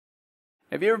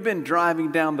Have you ever been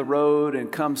driving down the road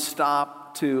and come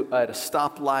stop at a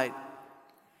stoplight,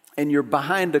 and you're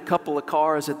behind a couple of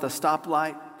cars at the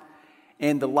stoplight,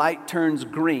 and the light turns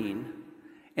green,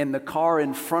 and the car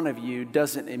in front of you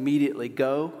doesn't immediately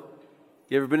go?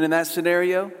 You ever been in that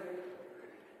scenario?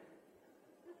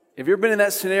 Have you ever been in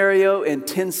that scenario and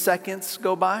 10 seconds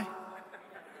go by?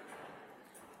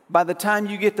 By the time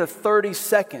you get to 30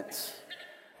 seconds,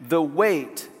 the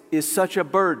weight is such a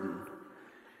burden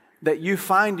that you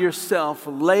find yourself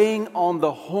laying on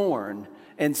the horn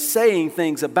and saying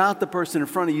things about the person in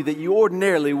front of you that you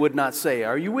ordinarily would not say.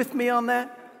 Are you with me on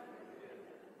that?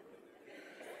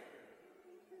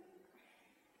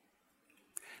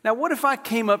 Now, what if I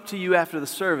came up to you after the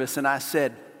service and I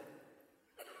said,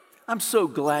 I'm so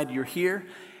glad you're here.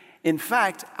 In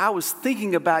fact, I was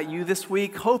thinking about you this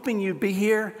week, hoping you'd be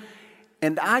here,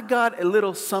 and I got a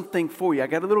little something for you. I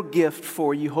got a little gift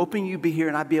for you, hoping you'd be here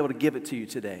and I'd be able to give it to you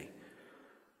today.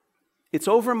 It's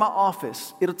over in my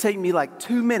office. It'll take me like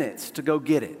 2 minutes to go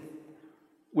get it.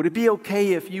 Would it be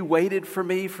okay if you waited for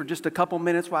me for just a couple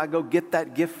minutes while I go get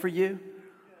that gift for you?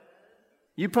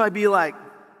 You'd probably be like,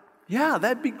 yeah,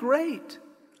 that'd be great.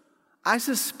 I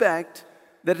suspect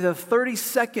that at the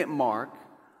 30-second mark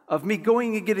of me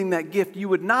going and getting that gift, you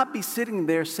would not be sitting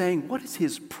there saying, what is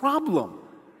his problem?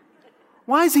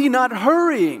 Why is he not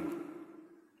hurrying?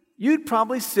 You'd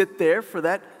probably sit there for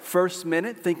that first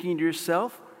minute thinking to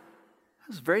yourself, that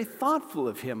was very thoughtful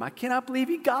of him. I cannot believe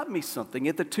he got me something.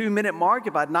 At the 2-minute mark,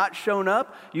 if I'd not shown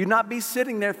up, you'd not be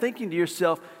sitting there thinking to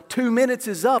yourself, 2 minutes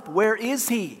is up, where is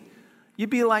he? You'd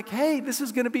be like, hey, this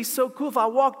is going to be so cool. If I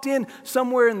walked in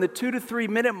somewhere in the 2 to 3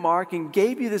 minute mark and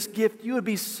gave you this gift, you would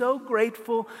be so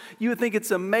grateful. You would think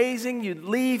it's amazing. You'd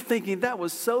leave thinking that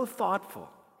was so thoughtful.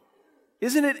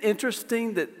 Isn't it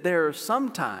interesting that there are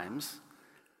some times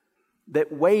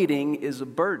that waiting is a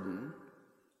burden,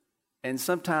 and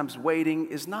sometimes waiting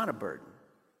is not a burden?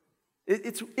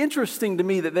 It's interesting to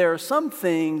me that there are some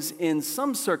things in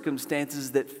some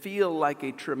circumstances that feel like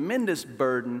a tremendous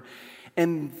burden,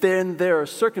 and then there are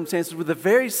circumstances where the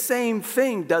very same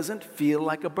thing doesn't feel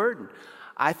like a burden.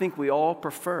 I think we all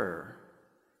prefer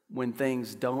when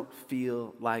things don't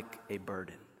feel like a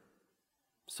burden.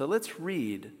 So let's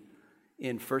read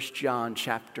in 1 John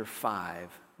chapter 5,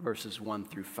 verses 1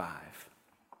 through 5.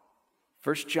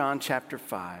 1 John chapter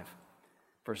 5,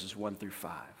 verses 1 through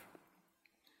 5.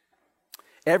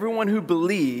 Everyone who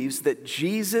believes that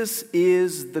Jesus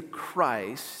is the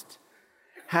Christ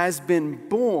has been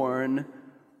born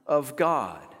of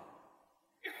God.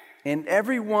 And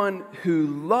everyone who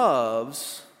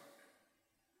loves,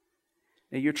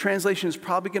 now your translation is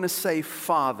probably going to say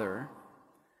Father.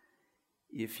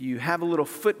 If you have a little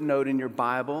footnote in your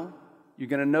Bible, you're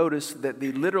going to notice that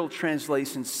the literal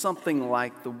translation is something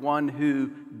like the one who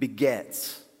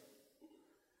begets.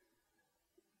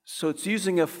 So it's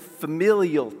using a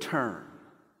familial term.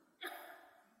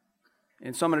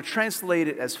 And so I'm going to translate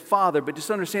it as Father, but just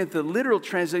understand that the literal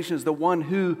translation is the one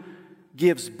who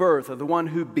gives birth, or the one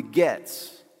who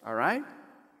begets. All right?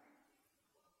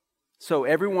 So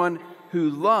everyone who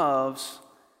loves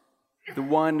the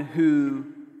one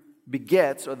who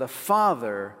begets, or the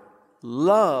Father,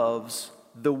 loves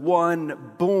the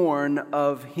one born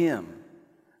of him.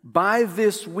 By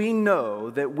this we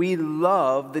know that we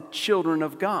love the children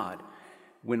of God,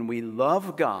 when we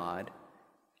love God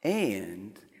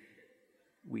and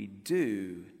we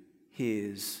do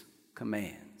his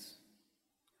commands.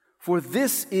 For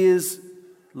this is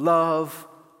love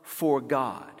for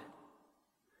God,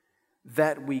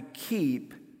 that we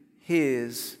keep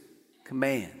his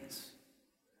commands.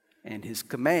 And his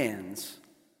commands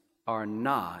are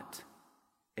not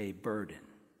a burden.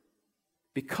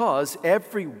 Because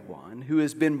everyone who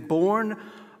has been born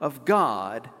of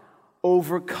God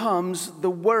overcomes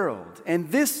the world.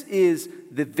 And this is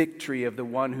the victory of the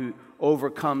one who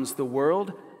overcomes the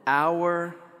world,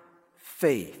 our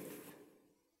faith.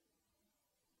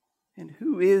 And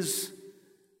who is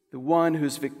the one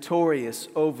who's victorious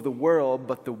over the world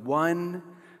but the one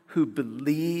who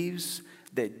believes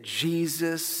that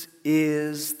Jesus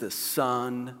is the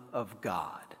Son of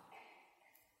God?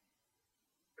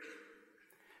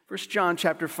 1 John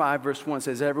chapter 5, verse 1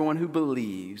 says, everyone who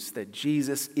believes that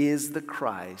Jesus is the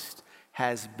Christ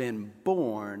has been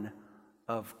born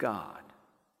of God.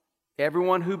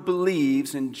 Everyone who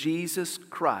believes in Jesus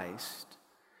Christ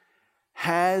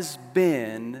has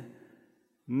been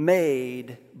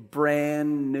made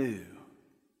brand new.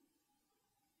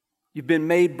 You've been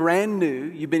made brand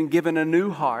new. You've been given a new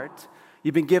heart.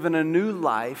 You've been given a new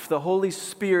life. The Holy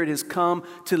Spirit has come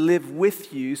to live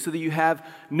with you so that you have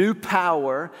new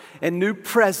power and new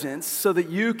presence so that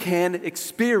you can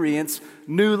experience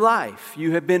new life.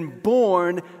 You have been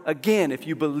born again. If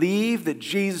you believe that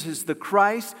Jesus is the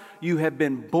Christ, you have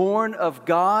been born of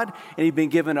God and you've been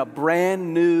given a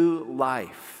brand new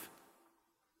life.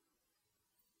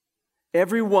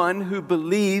 Everyone who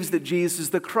believes that Jesus is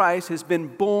the Christ has been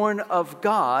born of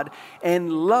God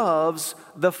and loves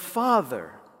the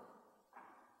Father.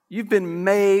 You've been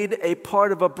made a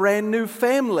part of a brand new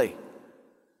family.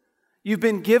 You've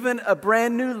been given a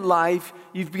brand new life.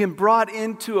 You've been brought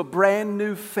into a brand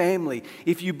new family.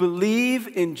 If you believe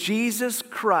in Jesus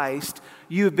Christ,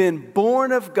 you've been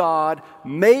born of God,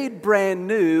 made brand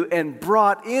new, and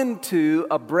brought into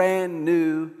a brand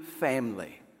new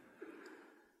family.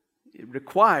 It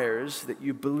requires that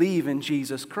you believe in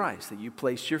Jesus Christ, that you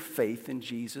place your faith in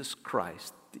Jesus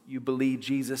Christ, that you believe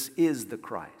Jesus is the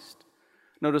Christ.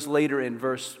 Notice later in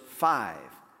verse 5,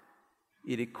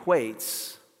 it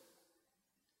equates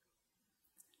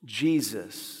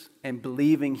Jesus and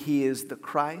believing He is the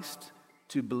Christ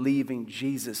to believing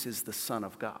Jesus is the Son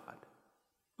of God.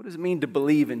 What does it mean to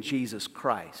believe in Jesus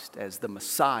Christ as the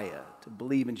Messiah, to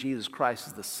believe in Jesus Christ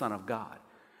as the Son of God?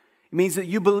 It means that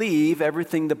you believe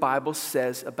everything the Bible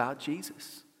says about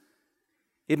Jesus.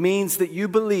 It means that you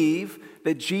believe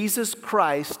that Jesus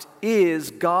Christ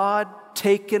is God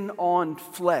taken on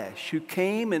flesh, who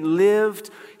came and lived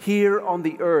here on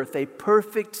the earth, a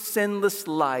perfect, sinless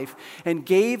life, and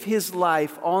gave His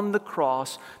life on the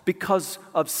cross because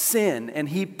of sin. And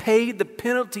He paid the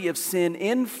penalty of sin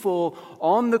in full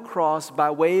on the cross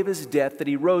by way of His death, that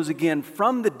He rose again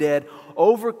from the dead,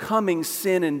 overcoming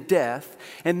sin and death.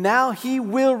 And now He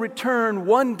will return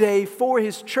one day for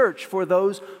His church, for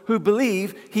those who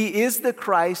believe He is the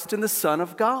Christ and the Son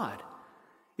of God.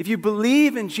 If you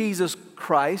believe in Jesus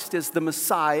Christ as the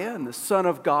Messiah and the Son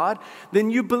of God,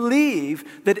 then you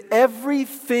believe that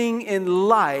everything in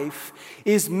life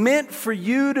is meant for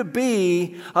you to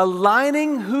be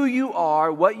aligning who you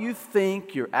are, what you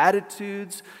think, your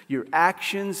attitudes, your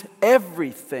actions,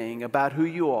 everything about who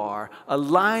you are,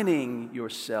 aligning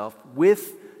yourself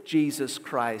with Jesus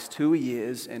Christ, who He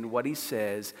is and what He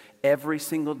says every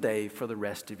single day for the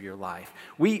rest of your life.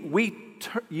 We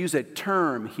use a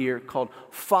term here called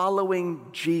following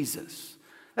Jesus.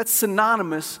 That's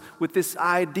synonymous with this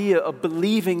idea of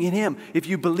believing in Him. If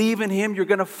you believe in Him, you're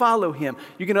going to follow Him.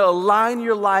 You're going to align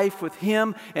your life with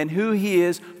Him and who He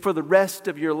is for the rest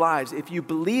of your lives. If you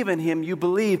believe in Him, you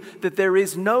believe that there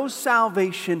is no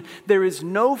salvation, there is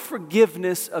no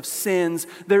forgiveness of sins,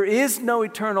 there is no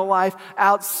eternal life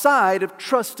outside of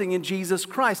trusting in Jesus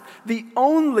Christ. The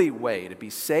only way to be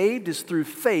saved is through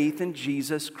faith in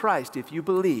Jesus Christ. If you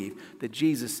believe that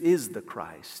Jesus is the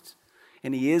Christ,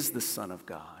 and He is the Son of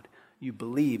God, you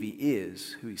believe He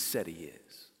is who He said He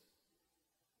is.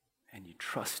 And you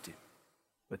trust Him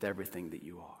with everything that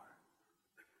you are.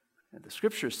 And the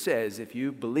Scripture says if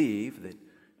you believe that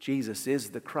Jesus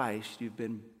is the Christ, you've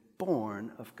been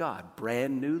born of God.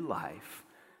 Brand new life,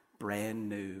 brand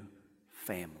new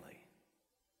family.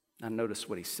 Now notice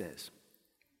what He says.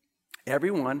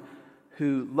 Everyone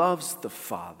who loves the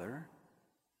Father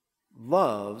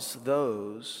loves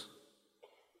those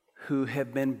who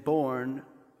have been born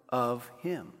of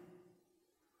Him.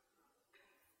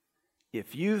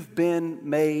 If you've been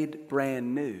made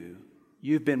brand new,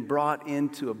 you've been brought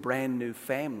into a brand new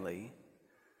family,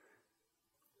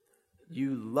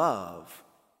 you love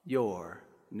your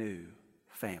new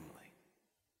family.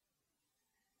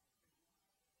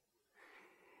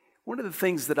 One of the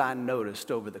things that I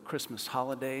noticed over the Christmas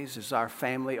holidays is our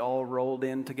family all rolled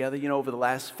in together. You know, over the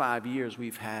last 5 years,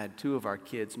 we've had 2 of our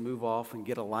kids move off and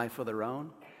get a life of their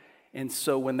own. And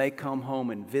so when they come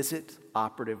home and visit,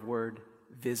 operative word,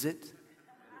 visit,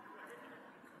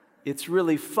 it's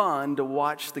really fun to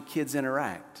watch the kids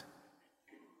interact.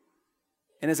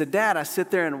 And as a dad, I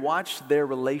sit there and watch their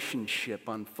relationship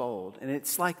unfold. And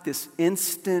it's like this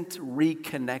instant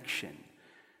reconnection.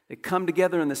 They come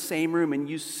together in the same room and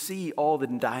you see all the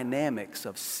dynamics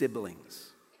of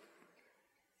siblings.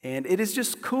 And it is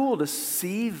just cool to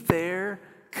see their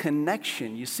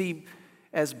connection. You see,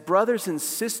 as brothers and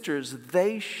sisters,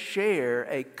 they share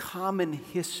a common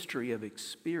history of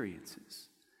experiences.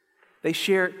 They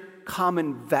share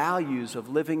common values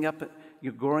of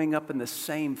growing up in the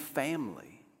same family.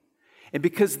 And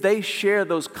because they share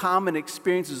those common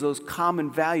experiences, those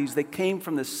common values, they came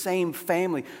from the same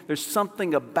family, there's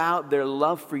something about their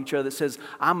love for each other that says,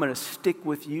 I'm going to stick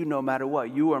with you no matter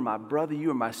what. You are my brother,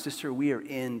 you are my sister, we are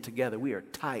in together. We are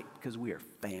tight because we are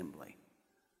family.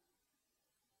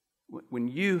 When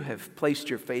you have placed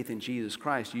your faith in Jesus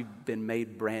Christ, you've been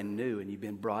made brand new and you've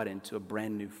been brought into a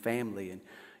brand new family. And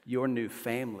your new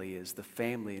family is the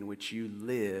family in which you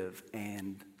live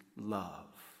and love.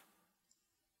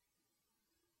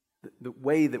 The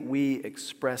way that we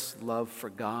express love for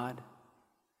God,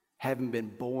 having been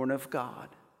born of God,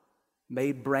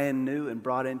 made brand new and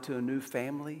brought into a new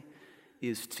family,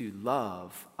 is to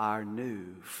love our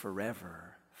new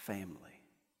forever family.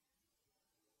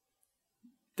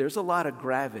 There's a lot of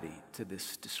gravity to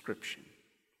this description,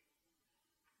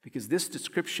 because this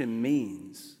description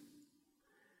means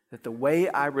that the way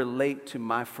I relate to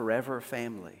my forever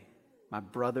family, my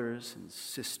brothers and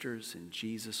sisters in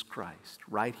Jesus Christ,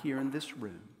 right here in this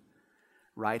room,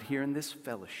 right here in this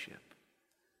fellowship,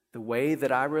 the way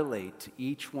that I relate to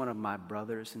each one of my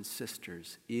brothers and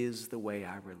sisters is the way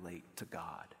I relate to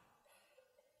God.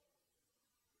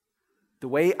 The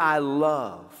way I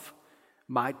love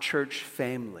my church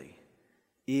family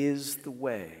is the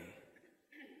way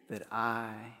that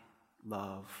I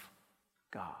love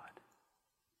God.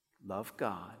 Love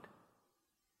God,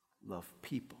 love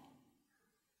people.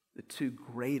 The two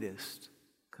greatest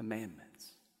commandments.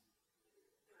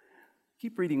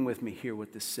 Keep reading with me here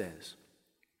what this says.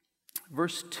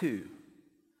 Verse 2.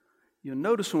 You'll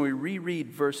notice when we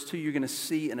reread verse 2, you're going to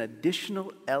see an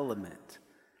additional element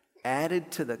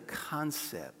added to the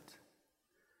concept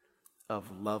of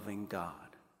loving God.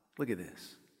 Look at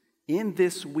this. In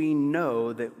this we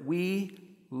know that we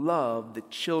love the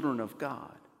children of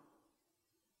God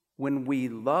when we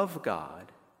love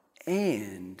God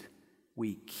and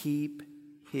we keep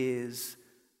His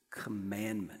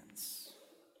commandments.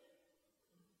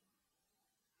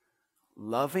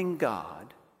 Loving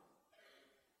God,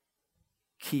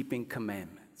 keeping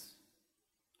commandments.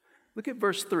 Look at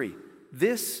verse 3.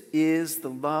 This is the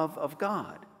love of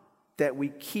God, that we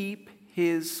keep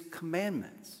His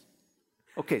commandments.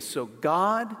 Okay, so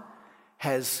God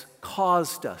has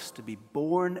caused us to be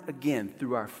born again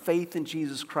through our faith in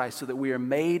Jesus Christ so that we are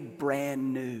made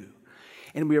brand new.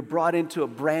 And we are brought into a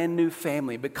brand new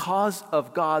family because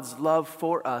of God's love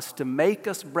for us to make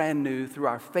us brand new through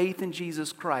our faith in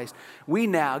Jesus Christ. We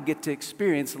now get to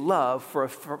experience love for a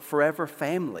forever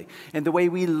family. And the way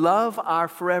we love our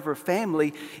forever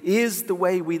family is the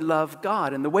way we love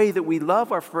God. And the way that we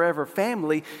love our forever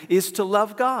family is to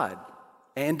love God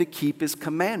and to keep His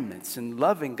commandments. And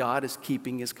loving God is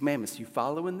keeping His commandments. You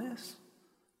following this?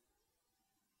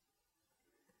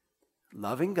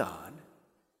 Loving God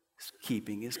is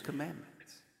keeping His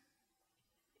commandments.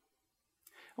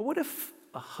 What if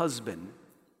a husband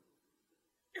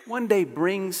one day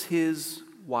brings his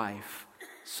wife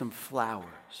some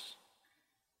flowers,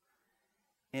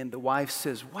 and the wife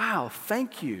says, "Wow,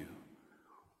 thank you.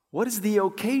 What is the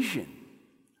occasion?"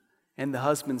 And the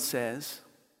husband says,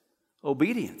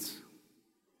 "Obedience.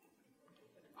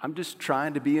 I'm just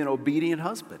trying to be an obedient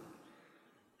husband."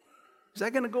 Is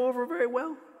that going to go over very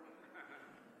well?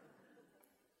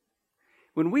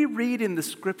 When we read in the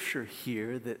scripture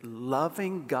here that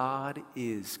loving God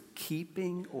is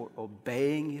keeping or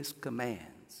obeying His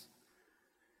commands,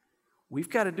 we've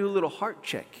got to do a little heart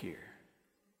check here.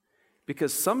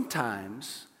 Because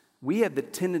sometimes we have the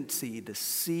tendency to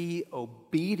see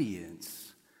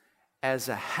obedience as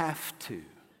a have to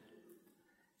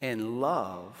and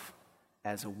love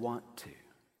as a want to.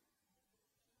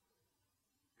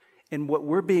 And what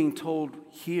we're being told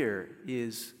here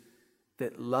is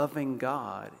that loving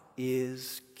God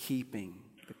is keeping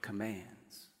the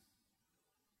commands.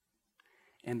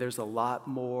 And there's a lot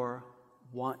more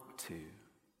want to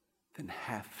than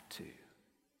have to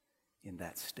in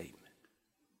that statement.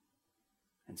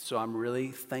 And so I'm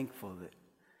really thankful that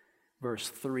verse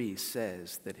 3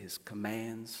 says that His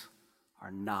commands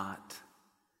are not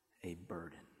a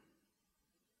burden.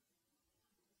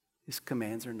 His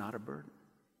commands are not a burden.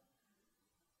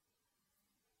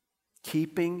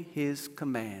 Keeping His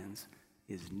commands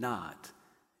is not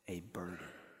a burden.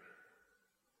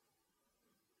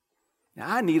 Now,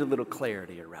 I need a little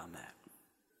clarity around that.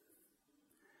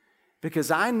 Because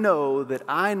I know that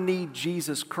I need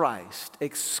Jesus Christ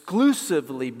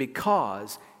exclusively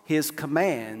because His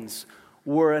commands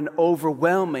were an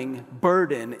overwhelming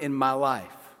burden in my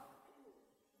life.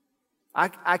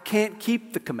 I can't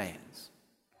keep the commands.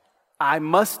 I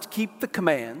must keep the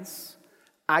commands.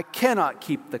 I cannot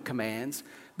keep the commands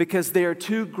because they are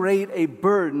too great a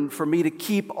burden for me to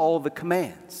keep all the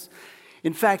commands.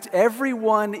 In fact,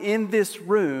 everyone in this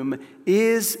room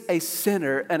is a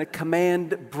sinner and a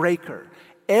command breaker.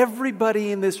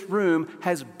 Everybody in this room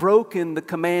has broken the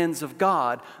commands of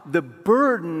God. The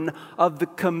burden of the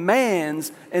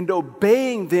commands and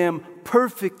obeying them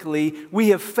perfectly, we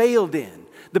have failed in.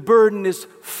 The burden is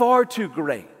far too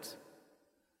great.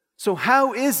 So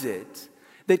how is it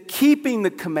that keeping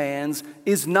the commands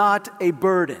is not a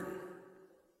burden?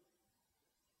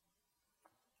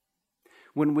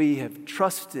 When we have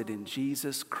trusted in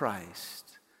Jesus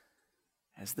Christ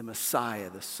as the Messiah,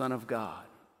 the Son of God,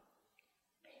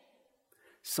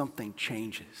 something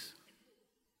changes.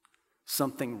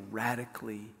 Something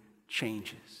radically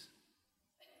changes.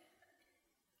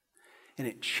 And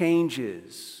it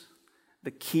changes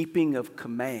the keeping of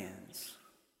commands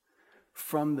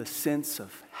from the sense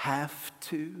of have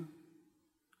to,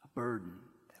 a burden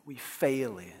that we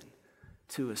fail in,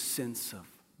 to a sense of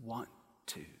want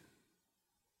to.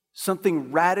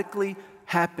 Something radically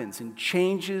happens and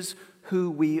changes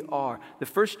who we are. The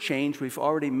first change we've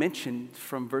already mentioned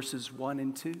from verses 1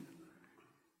 and 2.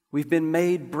 We've been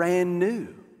made brand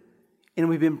new, and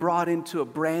we've been brought into a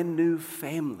brand new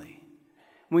family.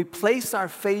 When we place our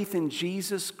faith in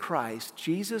Jesus Christ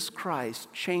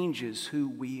changes who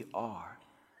we are.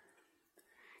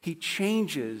 He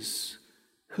changes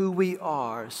who we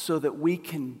are so that we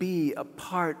can be a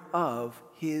part of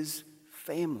His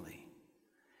family.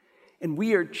 And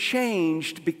we are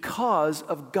changed because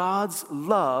of God's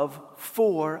love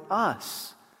for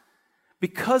us.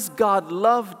 Because God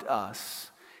loved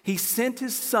us, He sent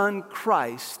His Son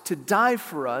Christ to die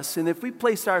for us, and if we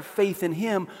place our faith in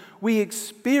Him, we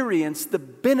experience the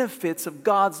benefits of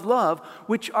God's love,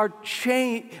 which are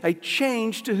a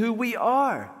change to who we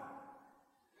are.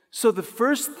 So the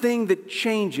first thing that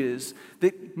changes,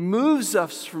 that moves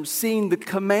us from seeing the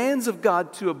commands of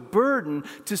God to a burden,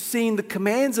 to seeing the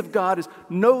commands of God as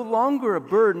no longer a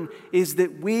burden, is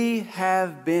that we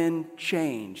have been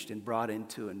changed and brought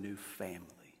into a new family.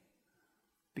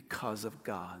 Because of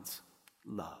God's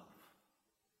love.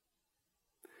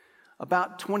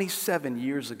 About 27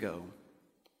 years ago,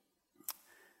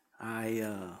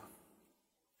 I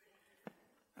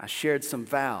shared some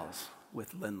vows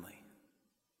with Lindley.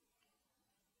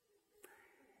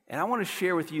 And I want to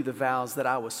share with you the vows that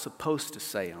I was supposed to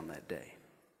say on that day.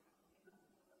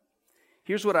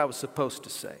 Here's what I was supposed to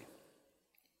say.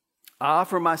 I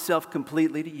offer myself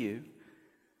completely to you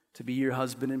to be your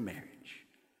husband in marriage.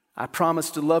 I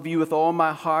promise to love you with all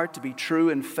my heart, to be true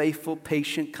and faithful,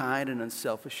 patient, kind, and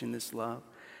unselfish in this love.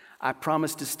 I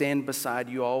promise to stand beside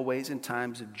you always in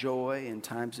times of joy, in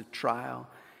times of trial,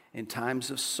 in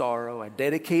times of sorrow. I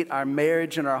dedicate our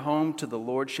marriage and our home to the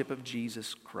Lordship of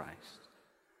Jesus Christ.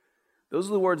 Those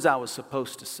are the words I was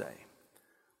supposed to say.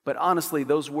 But honestly,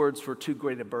 those words were too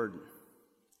great a burden.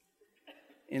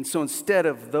 And so instead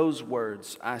of those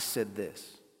words, I said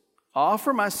this. I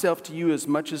offer myself to you as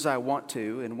much as I want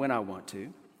to and when I want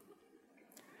to.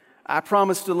 I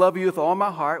promise to love you with all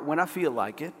my heart when I feel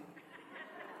like it,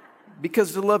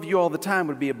 because to love you all the time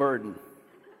would be a burden.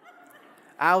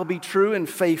 I'll be true and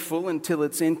faithful until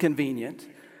it's inconvenient.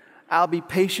 I'll be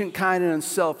patient, kind, and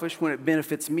unselfish when it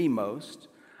benefits me most.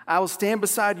 I will stand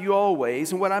beside you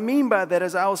always, and what I mean by that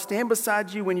is I will stand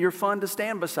beside you when you're fun to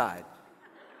stand beside,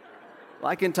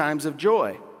 like in times of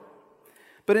joy.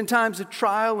 But in times of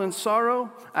trial and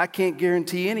sorrow, I can't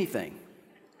guarantee anything.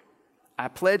 I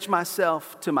pledge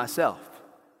myself to myself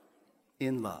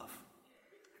in love.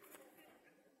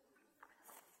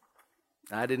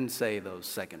 I didn't say those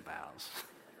second vows.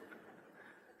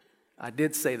 I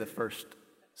did say the first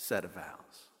set of vows.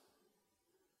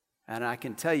 And I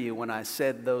can tell you, when I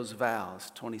said those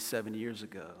vows 27 years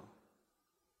ago,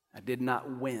 I did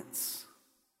not wince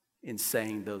in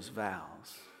saying those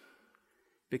vows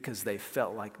because they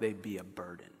felt like they'd be a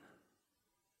burden.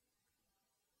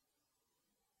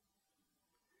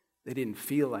 They didn't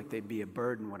feel like they'd be a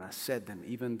burden when I said them,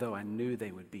 even though I knew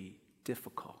they would be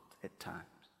difficult at times.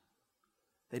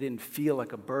 They didn't feel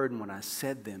like a burden when I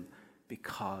said them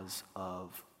because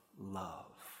of love.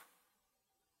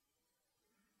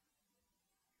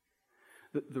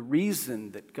 The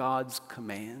reason that God's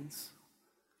commands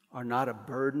are not a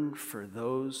burden for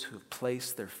those who have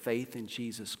placed their faith in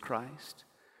Jesus Christ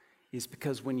is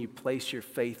because when you place your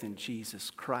faith in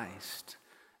Jesus Christ,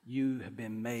 you have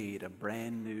been made a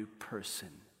brand new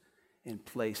person and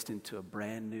placed into a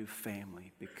brand new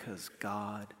family because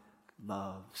God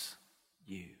loves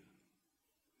you.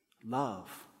 Love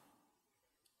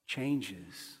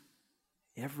changes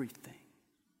everything.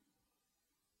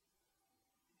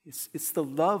 It's the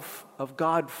love of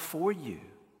God for you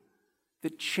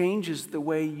that changes the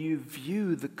way you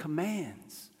view the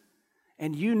commands.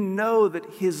 And you know that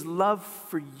His love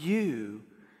for you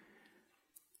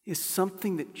is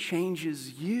something that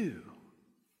changes you.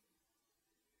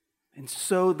 And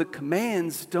so the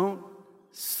commands don't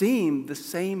seem the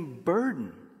same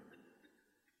burden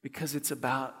because it's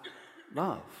about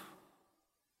love.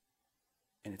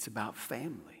 and it's about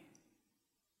family.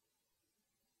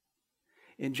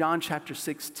 In John chapter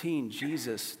 16,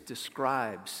 Jesus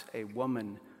describes a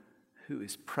woman who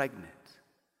is pregnant,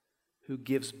 who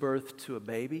gives birth to a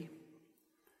baby.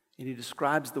 And he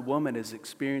describes the woman as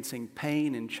experiencing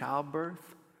pain in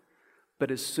childbirth, but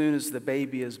as soon as the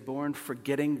baby is born,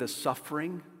 forgetting the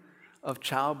suffering of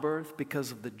childbirth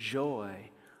because of the joy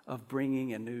of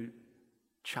bringing a new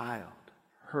child,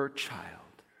 her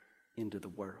child, into the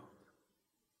world.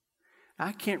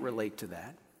 I can't relate to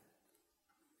that,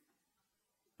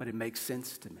 but it makes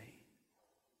sense to me.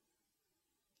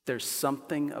 There's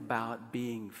something about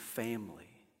being family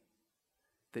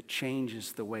that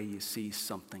changes the way you see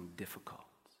something difficult.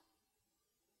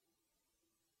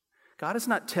 God is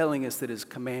not telling us that his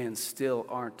commands still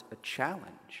aren't a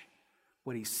challenge.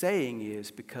 What he's saying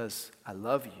is, because I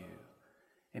love you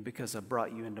and because I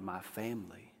brought you into my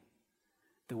family,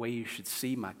 the way you should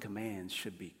see my commands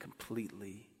should be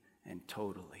completely and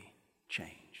totally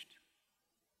changed.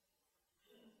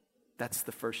 That's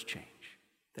the first change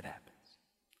that happens.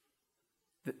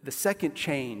 The second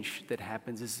change that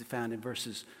happens is found in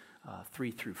verses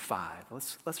 3 through 5.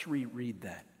 Let's reread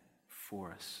that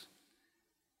for us.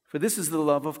 For this is the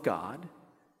love of God,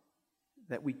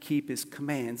 that we keep his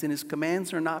commands, and his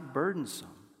commands are not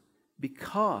burdensome,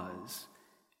 because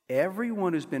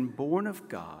everyone who's been born of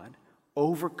God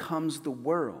overcomes the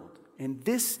world. And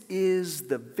this is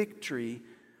the victory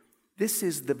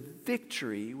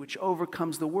which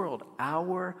overcomes the world,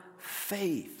 our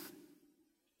faith.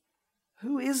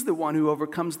 Who is the one who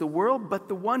overcomes the world but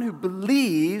the one who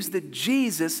believes that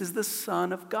Jesus is the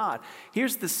Son of God?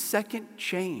 Here's the second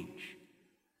change.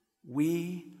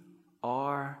 We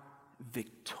are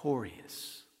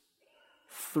victorious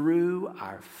through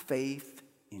our faith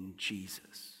in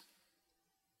Jesus.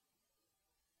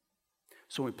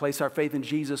 So when we place our faith in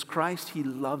Jesus Christ, he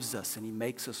loves us and he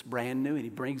makes us brand new and he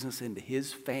brings us into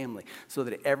his family so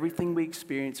that everything we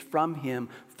experience from him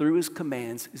through his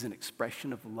commands is an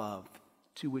expression of love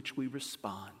to which we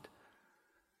respond.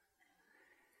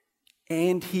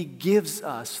 And he gives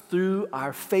us, through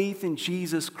our faith in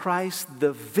Jesus Christ,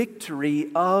 the victory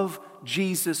of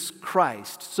Jesus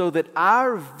Christ, so that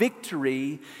our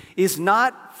victory is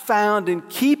not found in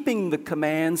keeping the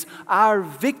commands. Our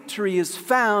victory is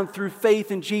found through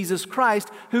faith in Jesus Christ,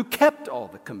 who kept all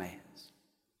the commands.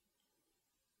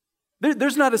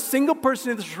 There's not a single person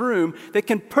in this room that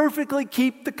can perfectly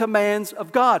keep the commands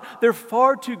of God. They're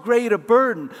far too great a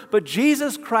burden. But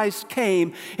Jesus Christ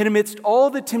came, and amidst all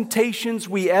the temptations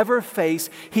we ever face,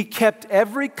 he kept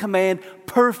every command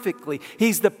perfectly.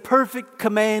 He's the perfect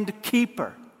command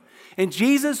keeper. And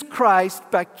Jesus Christ,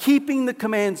 by keeping the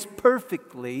commands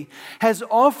perfectly, has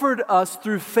offered us,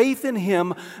 through faith in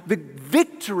him, the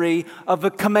victory of a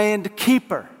command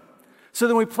keeper. So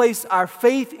that when we place our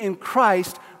faith in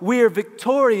Christ, we are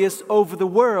victorious over the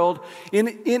world.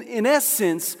 In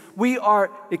essence, we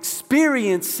are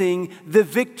experiencing the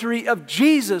victory of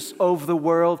Jesus over the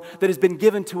world that has been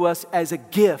given to us as a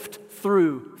gift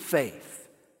through faith.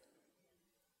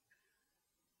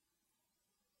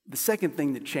 The second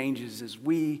thing that changes is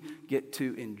we get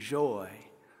to enjoy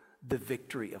the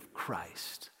victory of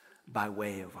Christ by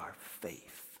way of our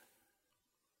faith.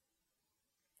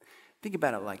 Think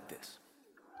about it like this.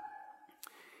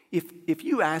 If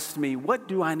you asked me, what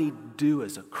do I need to do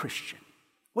as a Christian?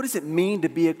 What does it mean to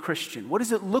be a Christian? What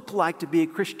does it look like to be a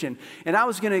Christian? And I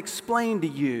was going to explain to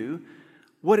you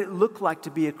what it looked like to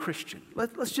be a Christian.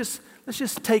 Let's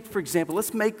just take, for example,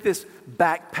 let's make this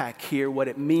backpack here what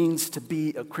it means to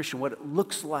be a Christian, what it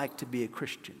looks like to be a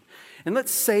Christian. And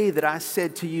let's say that I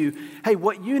said to you, hey,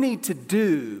 what you need to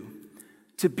do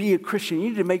to be a Christian,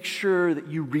 you need to make sure that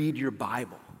you read your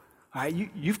Bible. All right,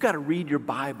 you've got to read your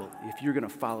Bible if you're going to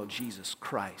follow Jesus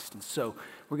Christ. And so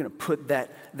we're going to put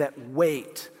that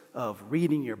weight of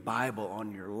reading your Bible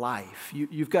on your life.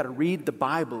 You've got to read the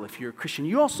Bible if you're a Christian.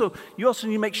 You also need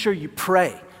to make sure you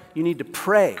pray. You need to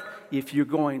pray if you're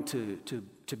going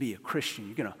to be a Christian.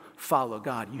 You're going to follow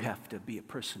God. You have to be a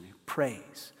person who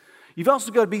prays. You've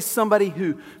also got to be somebody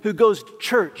who goes to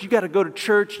church. You got to go to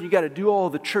church and you got to do all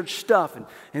the church stuff.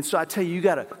 And so I tell you, you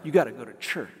got to go to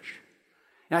church.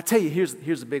 And I tell you, here's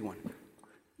the big one.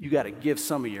 You got to give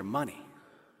some of your money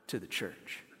to the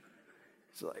church.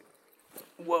 It's like,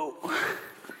 whoa,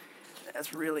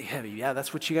 that's really heavy. Yeah,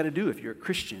 that's what you got to do if you're a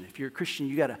Christian. If you're a Christian,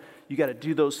 you got to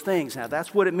do those things. Now,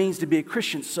 that's what it means to be a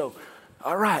Christian. So,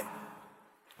 all right,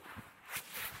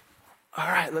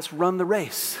 let's run the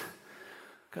race.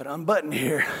 Got to unbutton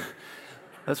here.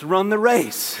 Let's run the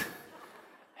race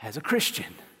as a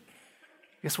Christian.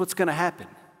 Guess what's going to happen?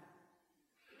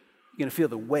 You're going to feel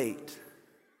the weight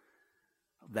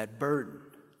of of that burden.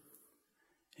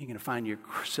 You're going to find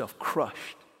yourself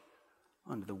crushed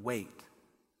under the weight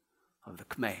of the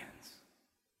commands.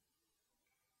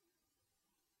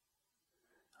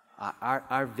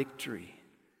 Our victory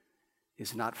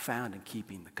is not found in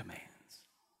keeping the commands.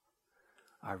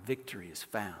 Our victory is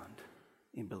found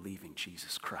in believing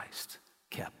Jesus Christ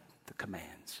kept the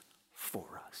commands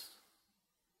for us.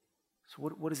 So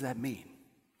what does that mean?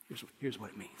 Here's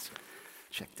what it means.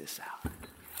 Check this out.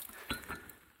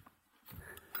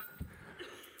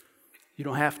 You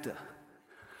don't have to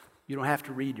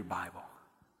read your Bible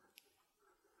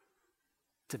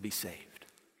to be saved.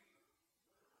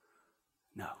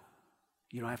 No.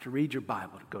 You don't have to read your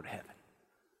Bible to go to heaven.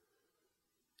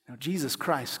 Now, Jesus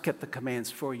Christ kept the commands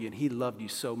for you, and he loved you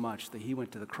so much that he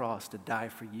went to the cross to die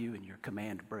for you and your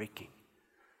command breaking.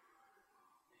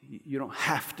 You don't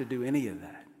have to do any of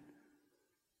that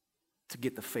to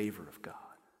get the favor of God.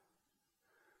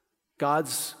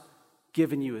 God's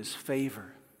given you his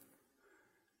favor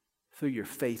through your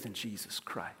faith in Jesus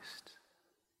Christ.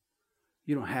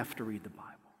 You don't have to read the Bible.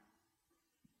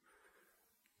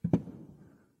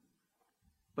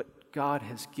 But God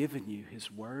has given you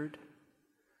his word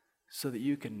so that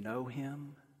you can know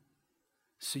him,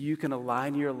 so you can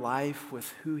align your life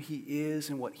with who he is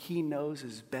and what he knows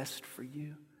is best for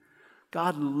you.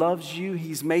 God loves you.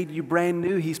 He's made you brand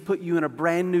new. He's put you in a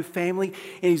brand new family,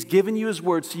 and he's given you his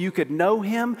word so you could know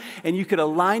him and you could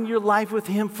align your life with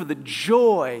him for the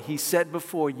joy he set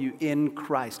before you in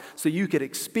Christ, so you could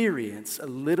experience a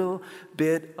little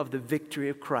bit of the victory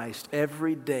of Christ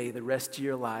every day the rest of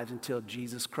your lives until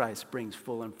Jesus Christ brings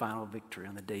full and final victory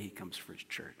on the day he comes for his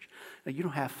church. Now, you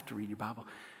don't have to read your Bible,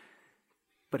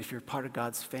 but if you're part of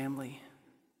God's family,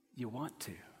 you want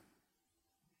to.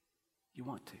 You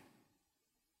want to.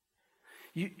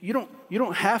 You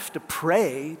don't have to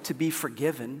pray to be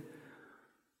forgiven.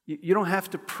 You don't have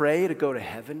to pray to go to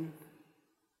heaven.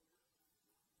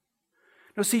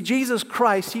 No, see, Jesus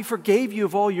Christ, he forgave you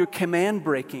of all your command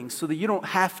breaking so that you don't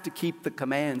have to keep the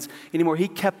commands anymore. He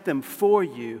kept them for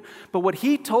you. But what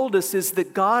he told us is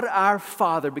that God our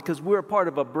Father, because we're a part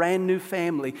of a brand new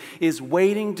family, is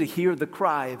waiting to hear the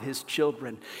cry of his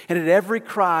children. And at every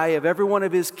cry of every one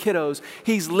of his kiddos,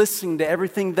 he's listening to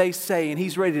everything they say, and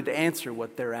he's ready to answer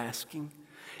what they're asking.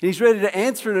 And he's ready to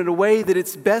answer it in a way that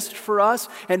it's best for us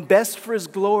and best for his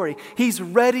glory. He's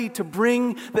ready to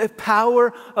bring the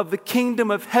power of the kingdom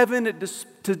of heaven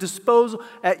to disposal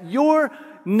at your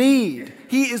need.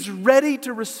 He is ready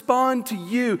to respond to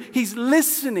you. He's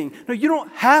listening. No, you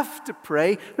don't have to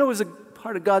pray. No, as a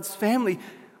part of God's family,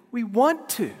 we want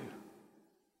to.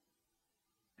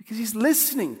 Because he's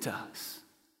listening to us.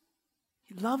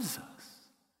 He loves us.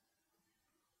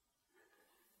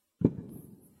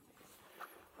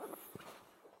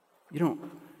 You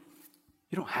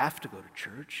don't have to go to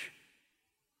church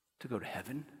to go to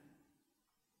heaven.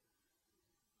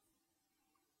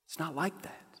 It's not like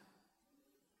that.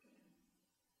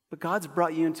 But God's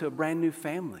brought you into a brand new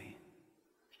family,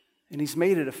 and he's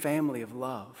made it a family of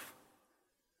love,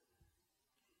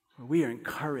 where we are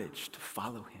encouraged to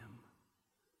follow him.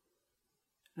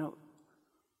 Now,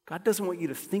 God doesn't want you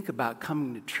to think about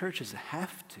coming to church as a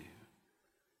have to.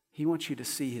 He wants you to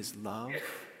see his love,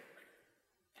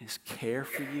 his care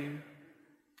for you,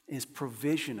 his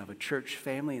provision of a church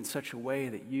family in such a way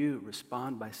that you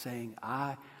respond by saying,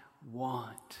 I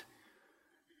want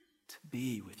to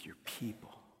be with your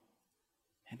people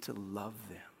and to love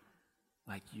them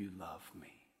like you love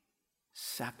me,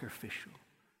 sacrificial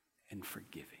and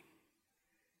forgiving.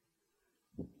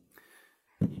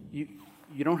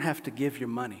 You don't have to give your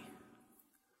money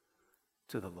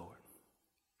to the Lord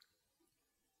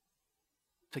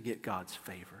to get God's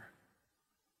favor.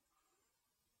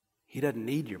 He doesn't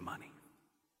need your money.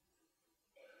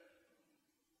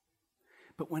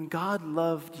 But when God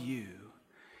loved you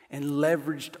and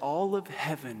leveraged all of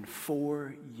heaven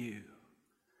for you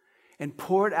and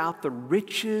poured out the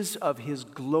riches of his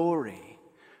glory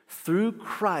through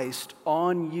Christ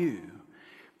on you,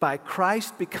 by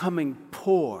Christ becoming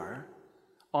poor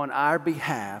on our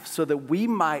behalf so that we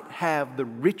might have the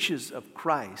riches of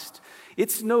Christ,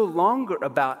 it's no longer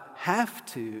about have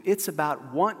to, it's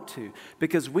about want to,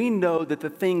 because we know that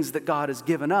the things that God has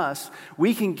given us,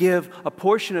 we can give a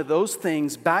portion of those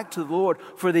things back to the Lord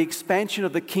for the expansion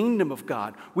of the kingdom of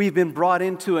God. We've been brought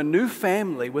into a new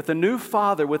family with a new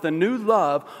Father, with a new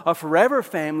love, a forever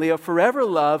family, a forever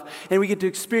love, and we get to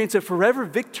experience a forever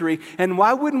victory. And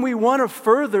why wouldn't we want to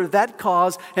further that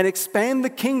cause and expand the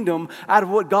kingdom out of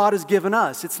what God has given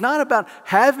us? It's not about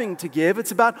having to give,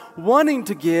 it's about wanting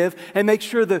to give and make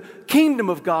sure the kingdom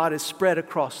of God is spread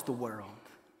across the world.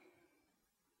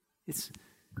 It's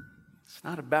It's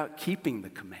not about keeping the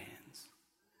commands.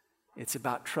 It's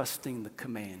about trusting the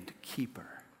command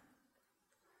keeper.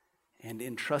 And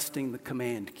in trusting the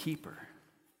command keeper,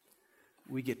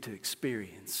 we get to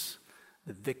experience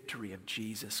the victory of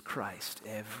Jesus Christ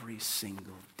every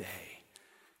single day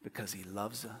because he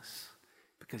loves us,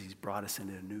 because he's brought us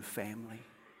into a new family,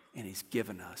 and he's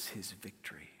given us his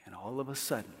victory. And all of a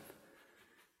sudden,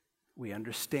 we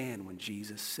understand when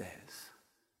Jesus says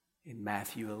in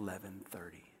Matthew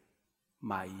 11:30,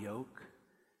 my yoke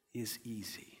is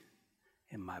easy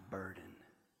and my burden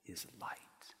is light.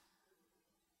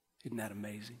 Isn't that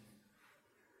amazing?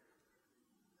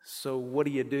 So what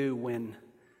do you do when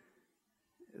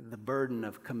the burden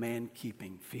of command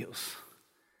keeping feels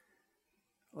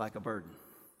like a burden?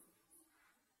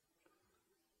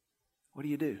 What do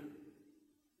you do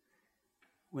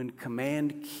when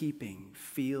command keeping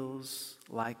feels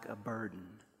like a burden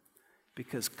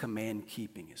because command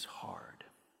keeping is hard?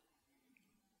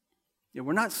 Yeah,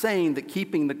 we're not saying that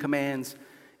keeping the commands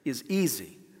is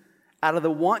easy. Out of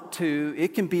the want to,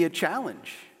 it can be a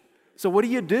challenge. So what do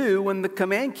you do when the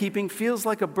command keeping feels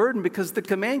like a burden because the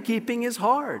command keeping is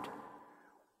hard?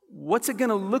 What's it going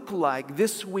to look like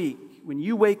this week when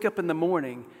you wake up in the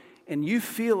morning and you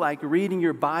feel like reading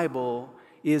your Bible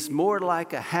is more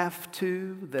like a have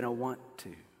to than a want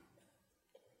to?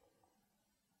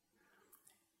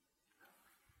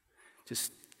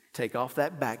 Just take off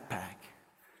that backpack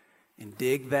and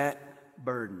dig that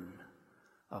burden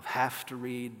of have to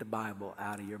read the Bible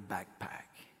out of your backpack.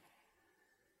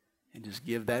 And just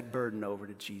give that burden over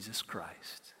to Jesus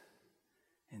Christ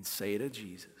and say to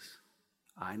Jesus,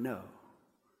 I know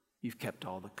you've kept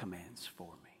all the commands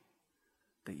for me,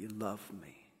 that you love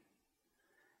me,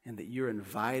 and that you're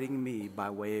inviting me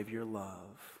by way of your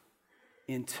love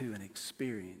into an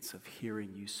experience of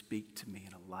hearing you speak to me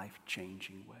in a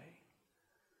life-changing way.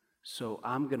 So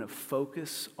I'm going to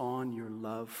focus on your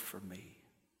love for me.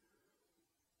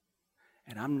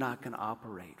 And I'm not going to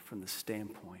operate from the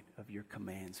standpoint of your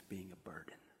commands being a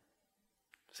burden.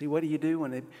 See, what do you do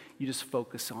when you just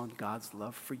focus on God's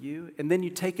love for you? And then you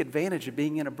take advantage of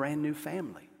being in a brand new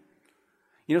family.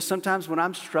 You know, sometimes when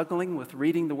I'm struggling with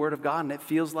reading the Word of God and it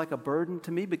feels like a burden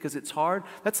to me because it's hard,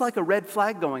 that's like a red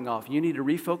flag going off. You need to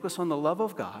refocus on the love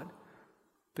of God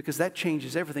because that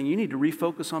changes everything. You need to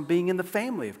refocus on being in the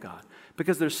family of God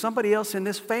because there's somebody else in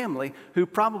this family who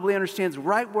probably understands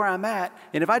right where I'm at.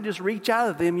 And if I just reach out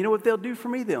to them, you know what they'll do for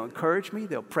me? They'll encourage me.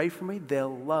 They'll pray for me.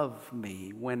 They'll love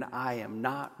me when I am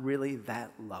not really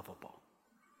that lovable.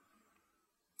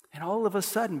 And all of a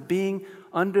sudden, being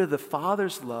under the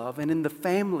Father's love and in the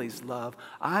family's love,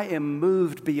 I am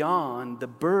moved beyond the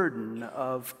burden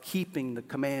of keeping the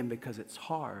command because it's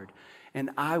hard.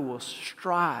 And I will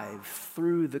strive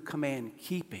through the command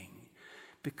keeping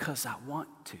because I want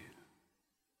to.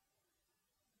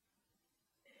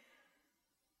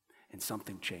 And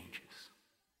something changes.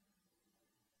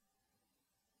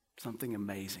 Something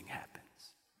amazing happens.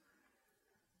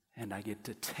 And I get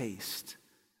to taste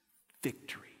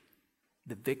victory.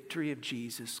 The victory of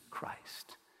Jesus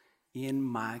Christ in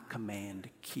my command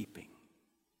keeping.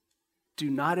 Do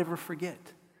not ever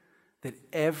forget that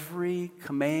every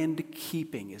command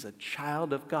keeping as a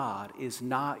child of God is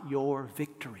not your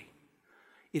victory.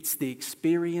 It's the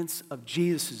experience of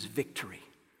Jesus' victory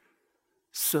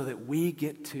so that we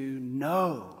get to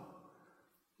know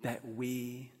that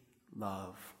we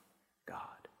love God.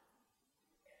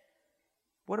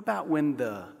 What about when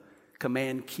the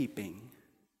command keeping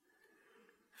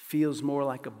feels more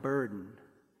like a burden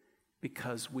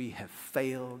because we have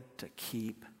failed to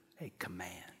keep a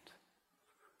command?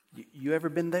 You ever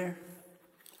been there?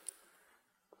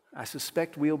 I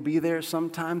suspect we'll be there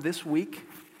sometime this week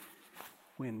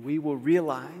when we will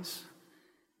realize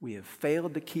we have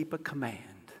failed to keep a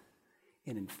command.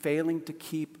 And in failing to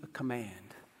keep a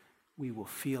command, we will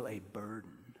feel a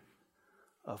burden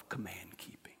of command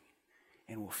keeping.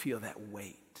 And we'll feel that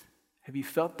weight. Have you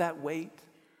felt that weight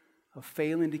of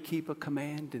failing to keep a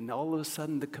command and all of a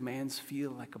sudden the commands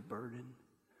feel like a burden?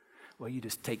 Well, you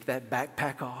just take that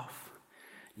backpack off.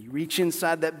 You reach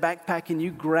inside that backpack and you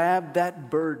grab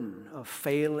that burden of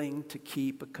failing to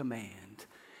keep a command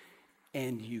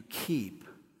and you keep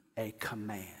a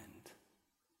command.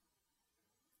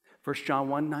 1 John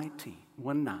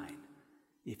 1:9,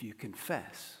 if you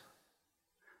confess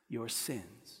your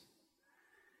sins,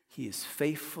 he is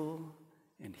faithful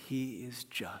and he is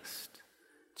just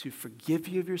to forgive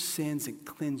you of your sins and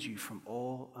cleanse you from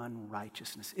all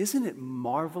unrighteousness. Isn't it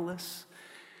marvelous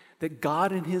that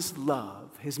God in his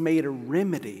love has made a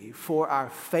remedy for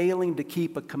our failing to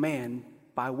keep a command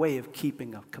by way of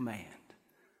keeping a command?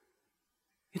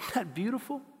 Isn't that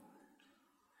beautiful?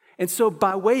 And so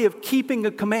by way of keeping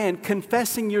a command,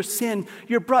 confessing your sin,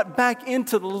 you're brought back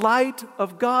into the light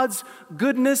of God's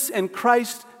goodness and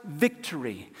Christ's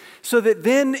victory. So that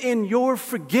then in your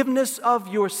forgiveness of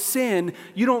your sin,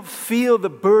 you don't feel the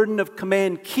burden of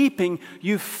command keeping,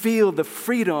 you feel the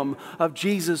freedom of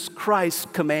Jesus Christ's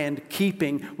command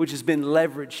keeping, which has been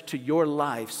leveraged to your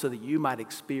life so that you might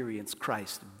experience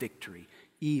Christ's victory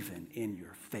even in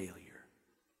your failure.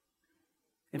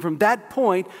 And from that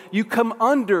point, you come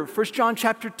under 1 John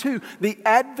chapter 2, the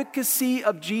advocacy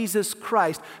of Jesus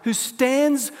Christ, who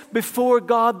stands before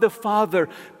God the Father,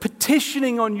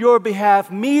 petitioning on your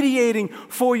behalf, mediating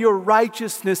for your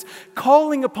righteousness,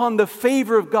 calling upon the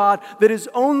favor of God that is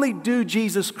only due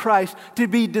Jesus Christ to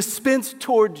be dispensed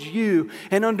towards you.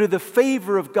 And under the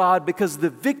favor of God, because of the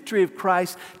victory of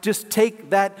Christ, just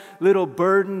take that little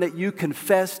burden that you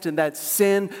confessed and that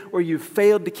sin where you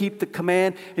failed to keep the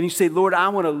command, and you say, Lord, I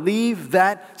want to leave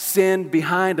that sin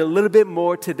behind a little bit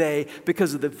more today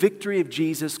because of the victory of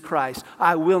Jesus Christ.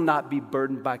 I will not be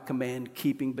burdened by command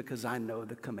keeping because I know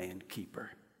the command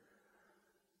keeper.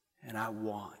 And I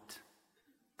want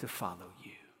to follow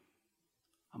you.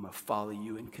 I'm going to follow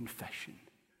you in confession.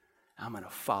 I'm going to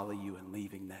follow you in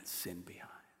leaving that sin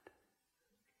behind.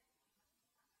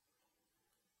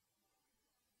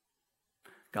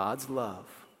 God's love,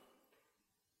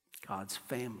 God's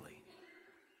family,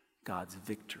 God's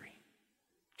victory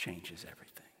changes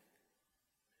everything.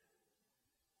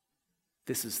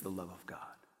 This is the love of God,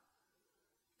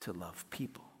 to love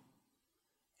people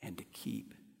and to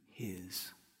keep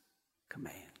His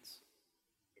commands.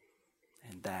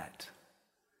 And that,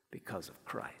 because of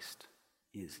Christ,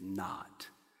 is not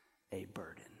a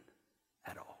burden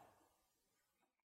at all.